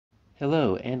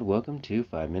Hello and welcome to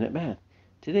 5-Minute Math.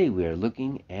 Today we are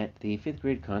looking at the 5th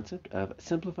grade concept of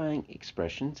simplifying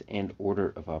expressions and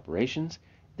order of operations.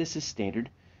 This is standard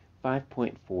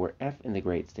 5.4F in the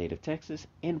great state of Texas,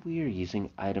 and we are using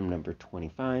item number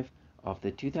 25 off the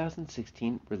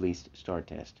 2016 released STAAR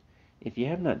test. If you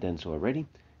have not done so already,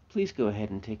 please go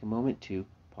ahead and take a moment to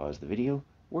pause the video,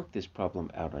 work this problem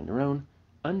out on your own,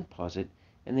 unpause it,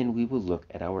 and then we will look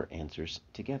at our answers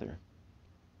together.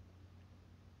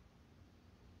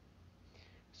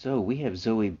 So we have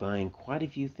Zoe buying quite a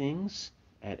few things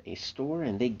at a store,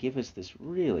 and they give us this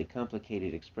really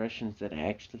complicated expression that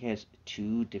actually has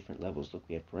two different levels. Look,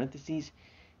 we have parentheses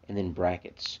and then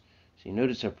brackets. So you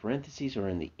notice our parentheses are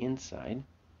on the inside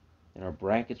and our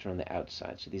brackets are on the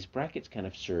outside. So these brackets kind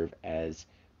of serve as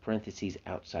parentheses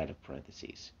outside of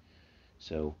parentheses.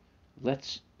 So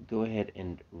let's go ahead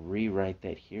and rewrite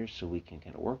that here so we can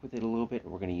kind of work with it a little bit.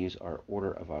 We're going to use our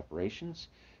order of operations.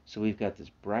 So we've got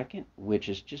this bracket, which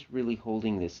is just really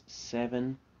holding this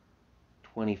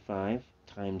 725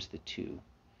 times the 2.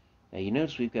 Now you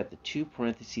notice we've got the 2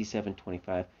 parentheses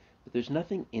 725, but there's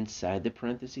nothing inside the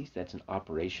parentheses. That's an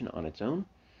operation on its own.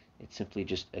 It's simply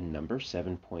just a number,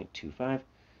 7.25,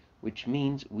 which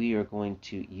means we are going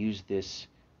to use this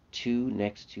 2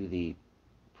 next to the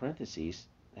parentheses.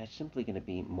 That's simply going to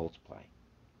be multiply.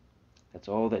 That's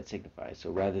all that signifies.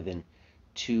 So rather than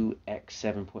 2x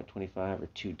 7.25 or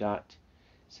 2 dot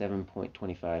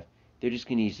 7.25, they're just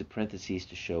going to use the parentheses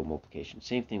to show multiplication.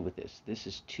 Same thing with this. This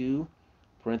is 2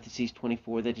 parentheses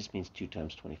 24. That just means 2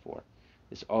 times 24.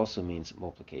 This also means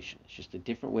multiplication. It's just a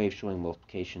different way of showing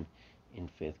multiplication in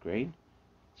 5th grade.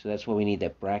 So that's why we need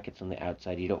that brackets on the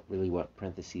outside. You don't really want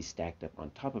parentheses stacked up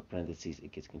on top of parentheses.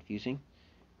 It gets confusing.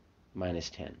 Minus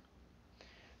 10.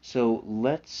 So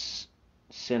let's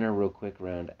center real quick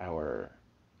around our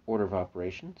order of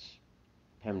operations.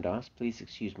 PEMDAS, please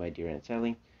excuse my dear Aunt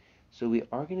Sally. So we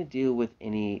are going to deal with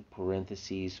any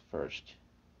parentheses first.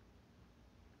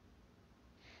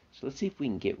 So let's see if we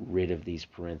can get rid of these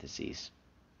parentheses.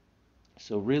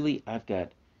 So really, I've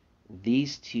got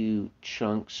these two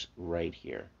chunks right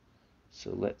here.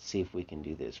 So let's see if we can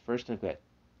do this. First, I've got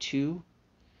 2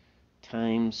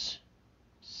 times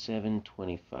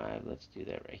 725. Let's do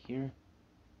that right here.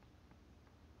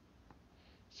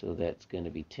 So that's going to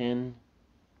be 10.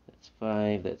 That's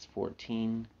 5. That's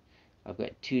 14. I've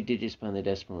got 2 digits behind the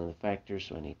decimal in the factor,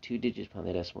 so I need 2 digits behind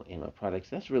the decimal in my products.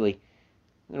 That's really,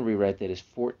 I'm going to rewrite that as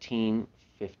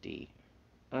 1450.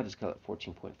 I'll just call it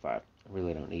 14.5. I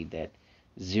really don't need that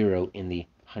 0 in the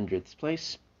hundredths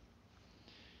place.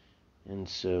 And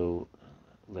so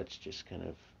let's just kind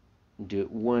of do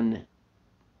it one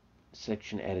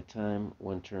section at a time,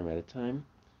 one term at a time.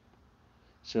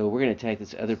 So we're going to tag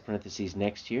this other parentheses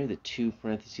next here, the 2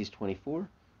 parentheses 24. And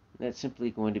that's simply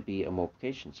going to be a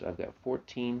multiplication. So I've got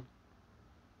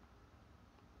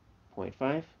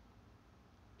 14.5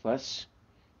 plus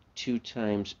 2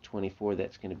 times 24.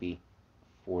 That's going to be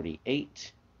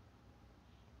 48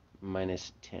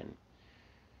 minus 10.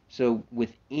 So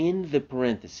within the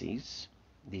parentheses,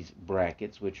 these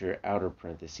brackets, which are outer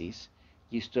parentheses,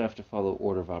 you still have to follow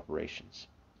order of operations.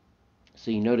 So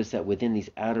you notice that within these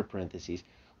outer parentheses,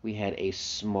 we had a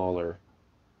smaller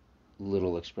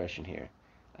little expression here.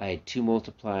 I had 2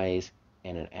 multiplies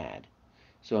and an add.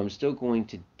 So I'm still going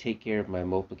to take care of my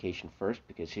multiplication first,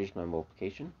 because here's my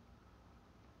multiplication.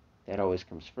 That always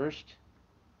comes first.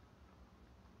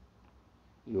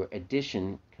 Your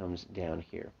addition comes down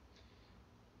here.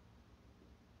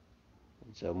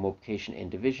 And so multiplication and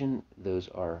division, those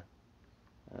are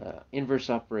inverse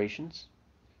operations.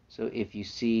 So if you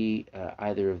see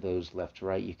either of those left to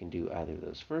right, you can do either of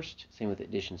those first. Same with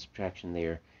addition, subtraction, they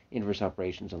are inverse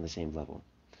operations on the same level.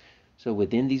 So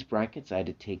within these brackets, I had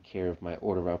to take care of my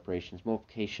order of operations,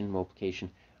 multiplication,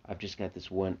 multiplication. I've just got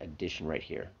this one addition right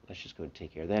here. Let's just go and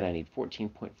take care of that. I need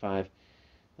 14.5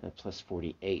 plus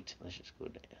 48. Let's just go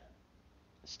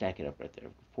stack it up right there.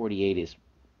 48 is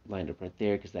lined up right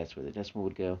there because that's where the decimal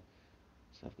would go.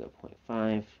 So I've got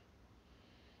 0.5.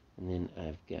 And then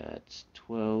I've got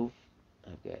 12,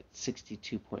 I've got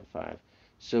 62.5.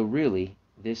 So really,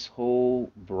 this whole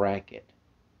bracket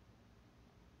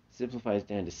simplifies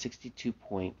down to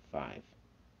 62.5. And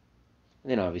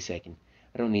then obviously I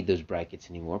don't need those brackets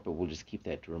anymore, but we'll just keep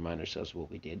that to remind ourselves what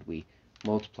we did. We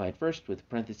multiplied first with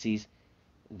parentheses,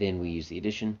 then we use the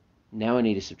addition. Now I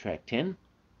need to subtract 10.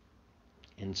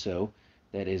 And so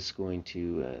that is going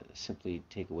to simply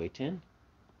take away 10.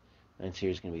 Answer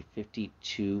here is going to be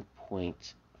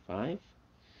 52.5,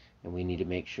 and we need to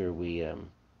make sure we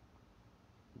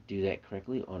do that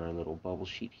correctly on our little bubble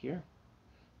sheet here.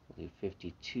 We'll do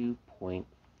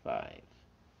 52.5.